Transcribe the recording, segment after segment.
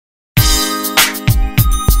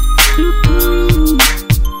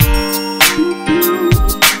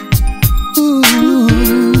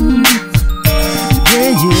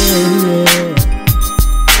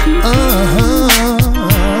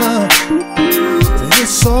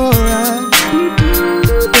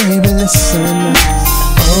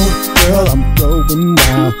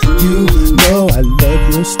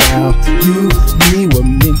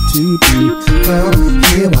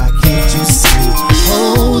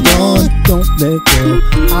let go.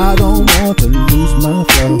 I don't want to lose my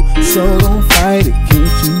flow, so don't fight it,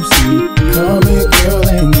 can't you see? Come here, girl,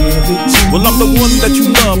 and give it to me. Well, I'm the one that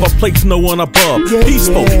you love, I place no one above.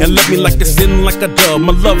 Peaceful, and let me like this in like a dove.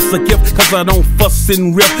 My love's a gift, cause I don't fuss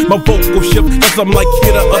and rip. My vocal shift, cause I'm like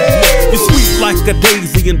hit or uplift. You're sweet like a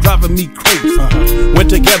daisy and driving me crazy. When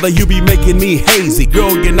together you be making me hazy.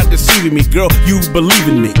 Girl, you're not deceiving me, girl, you believe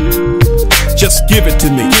in me. Just give it to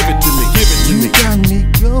me, give it to me, give it to me.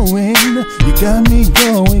 You got me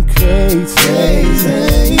going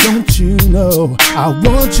crazy. Don't you know I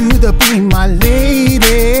want you to be my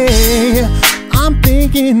lady? I'm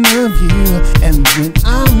thinking of you, and when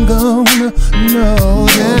I'm gonna know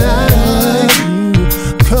that I love you.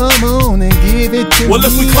 Come on and give it to me. Well,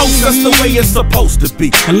 if we close, that's the way it's supposed to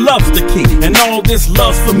be. And love's the key, and all this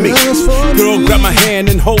love's for me. Girl, grab my hand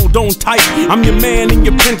and hold on tight. I'm your man and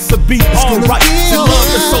your prince to be alright. Your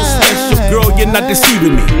love is so special, girl, you're not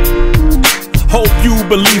deceiving me. Hope you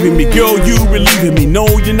believe in me, girl, you relieving me. No,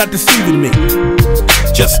 you're not deceiving me.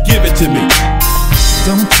 Just give it to me.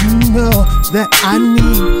 Don't you know that I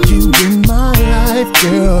need you in my life,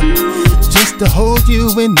 girl? Just to hold you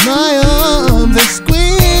in my arms and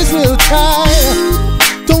squeeze real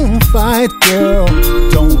tight. Don't fight, girl,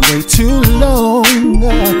 don't wait too long.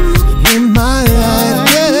 In my life,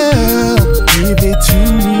 girl, give it to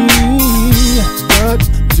me. What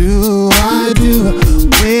do I do?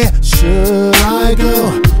 Where should I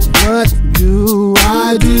go? What do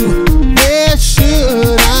I do? Where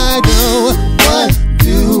should I go? What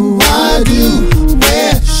do I do?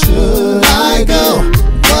 Where should I go?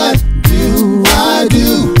 What do I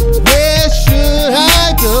do? Where should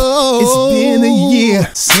I go? It's been a year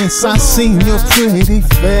since I seen your pretty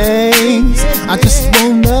face. I just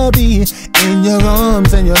wanna be in your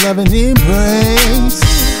arms and your loving embrace.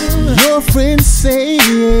 Your friends say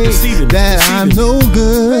that I'm no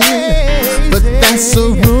good, but that's a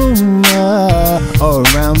rumor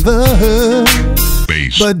around the hood.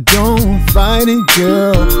 But don't fight it,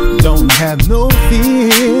 girl, don't have no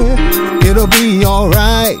fear. It'll be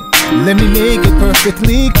alright, let me make it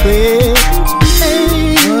perfectly clear.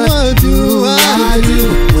 Hey, what do I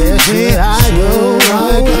do? Where should I go?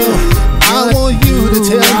 I want you to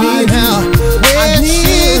tell me now. Where I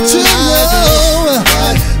need to go.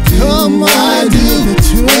 Come on, do it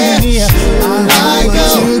to me. I want what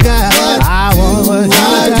you got. I want what you got.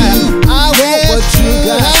 I want what you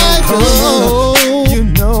got. Come on. You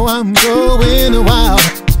know I'm going wild.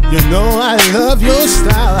 You know I love your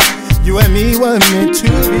style. You and me were meant to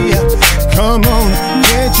be. Come on,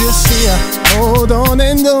 can't you see? Hold on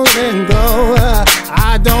and don't let go.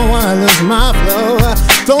 I don't wanna lose my flow.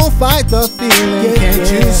 Don't fight the feeling,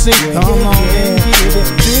 can't you see? Come on and give it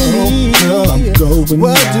to me. Girl, I'm going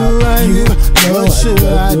what do I do? What should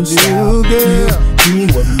I do, girl?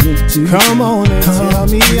 Come on and tell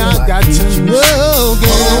me, I got to know,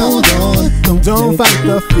 girl. Don't fight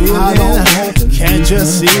the feeling. Can't you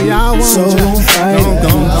see I want you?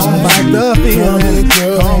 Don't fight the feeling.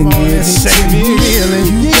 Come on and set me reeling.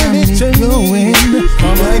 Give it to me.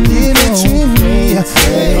 Come on, give it to me.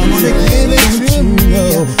 Come on and give it to me.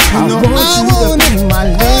 I want you to be my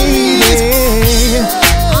lady.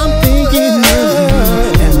 I'm thinking of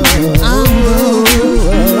you, and I'm blue.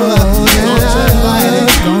 Don't just fight it.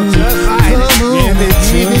 Give it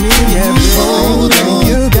to me. Everything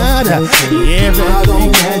you got,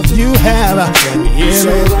 everything that you have,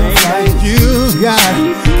 everything you got.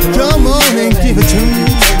 Come on and give it to me.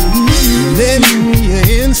 Let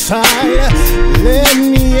me inside. Let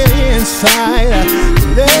me inside.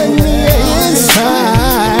 Let me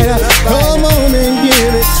inside. Come on.